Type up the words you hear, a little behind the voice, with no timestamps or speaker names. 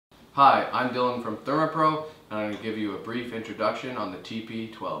Hi, I'm Dylan from ThermoPro, and I'm going to give you a brief introduction on the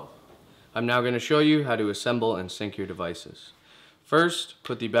TP12. I'm now going to show you how to assemble and sync your devices. First,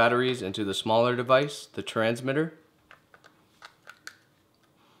 put the batteries into the smaller device, the transmitter,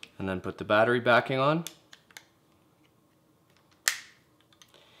 and then put the battery backing on.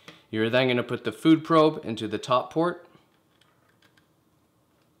 You're then going to put the food probe into the top port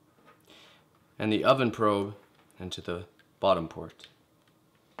and the oven probe into the bottom port.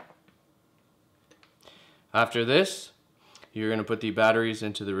 After this, you're going to put the batteries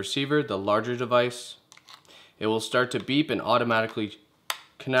into the receiver, the larger device. It will start to beep and automatically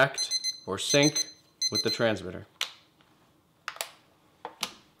connect or sync with the transmitter.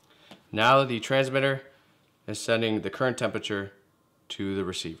 Now the transmitter is sending the current temperature to the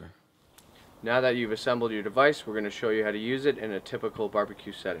receiver. Now that you've assembled your device, we're going to show you how to use it in a typical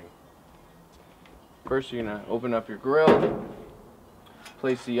barbecue setting. First, you're going to open up your grill,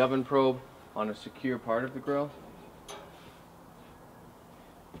 place the oven probe on a secure part of the grill.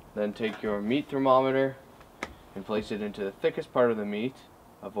 Then take your meat thermometer and place it into the thickest part of the meat,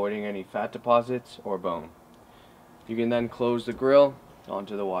 avoiding any fat deposits or bone. You can then close the grill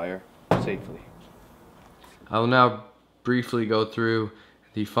onto the wire safely. I will now briefly go through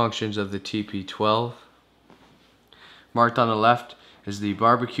the functions of the TP12. Marked on the left is the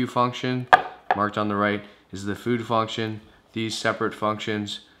barbecue function, marked on the right is the food function. These separate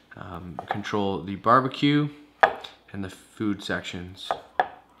functions control the barbecue and the food sections.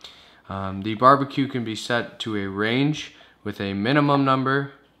 The barbecue can be set to a range with a minimum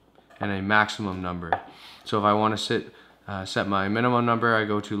number and a maximum number. So if I want to set my minimum number, I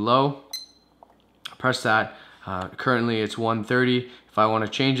go to low, press that. Currently it's 130. If I want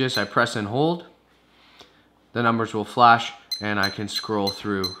to change this, I press and hold. The numbers will flash and I can scroll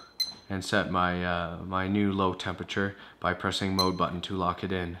through and set my new low temperature by pressing mode button to lock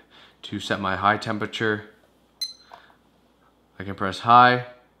it in. To set my high temperature, I can press high,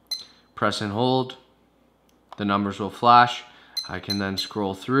 press and hold. The numbers will flash. I can then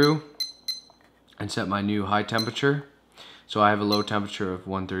scroll through and set my new high temperature. So I have a low temperature of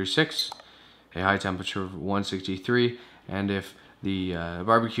 136, a high temperature of 163, and if the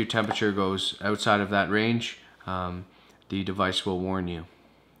barbecue temperature goes outside of that range, the device will warn you.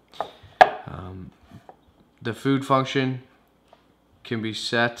 The food function can be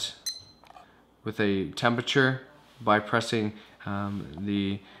set with a temperature by pressing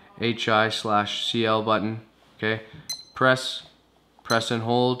the HI/CL button. Okay, press and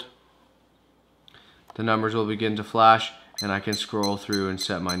hold. The numbers will begin to flash and I can scroll through and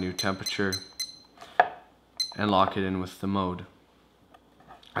set my new temperature and lock it in with the mode.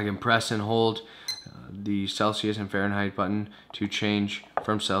 I can press and hold the Celsius and Fahrenheit button to change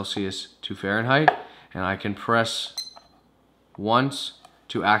from Celsius to Fahrenheit, and I can press once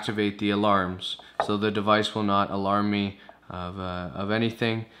to activate the alarms, so the device will not alarm me of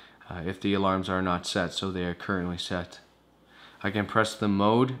anything if the alarms are not set, so they are currently set. I can press the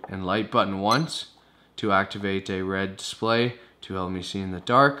mode and light button once to activate a red display to help me see in the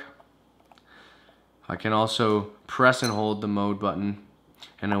dark. I can also press and hold the mode button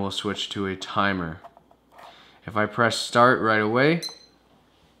and it will switch to a timer. If I press start right away,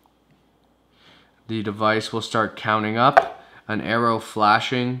 the device will start counting up, an arrow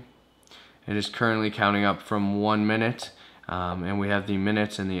flashing. It is currently counting up from 1 minute, and we have the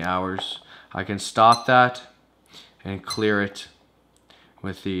minutes and the hours. I can stop that and clear it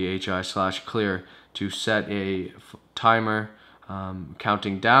with the HI/clear to set a timer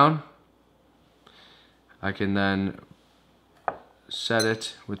counting down. I can then set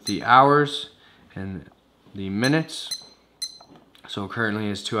it with the hours and the minutes. So currently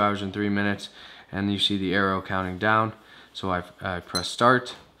it's 2 hours and 3 minutes, and you see the arrow counting down. So I press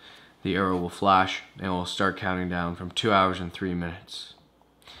start, the arrow will flash and it will start counting down from 2 hours and 3 minutes.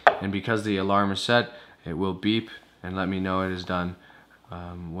 And because the alarm is set, it will beep and let me know it is done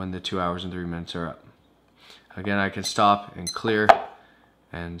when the 2 hours and 3 minutes are up. Again, I can stop and clear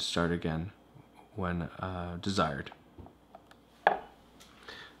and start again when desired.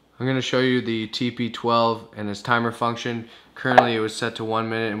 I'm going to show you the TP12 and its timer function. Currently it was set to 1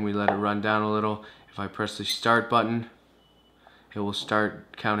 minute and we let it run down a little. If I press the start button, it will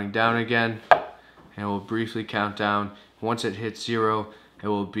start counting down again and it will briefly count down. Once it hits 0, it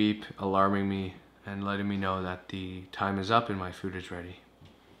will beep, alarming me and letting me know that the time is up and my food is ready.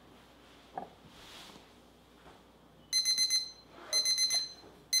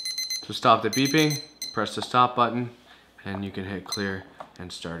 To stop the beeping, press the stop button and you can hit clear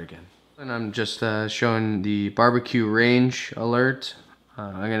and start again. And I'm just showing the barbecue range alert.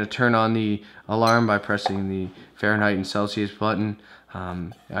 I'm going to turn on the alarm by pressing the Fahrenheit and Celsius button.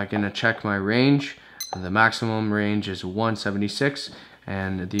 I'm going to check my range. The maximum range is 176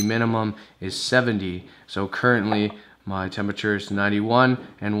 and the minimum is 70. So currently my temperature is 91,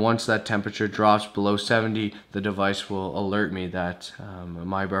 and once that temperature drops below 70, the device will alert me that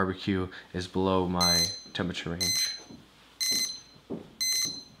my barbecue is below my temperature range.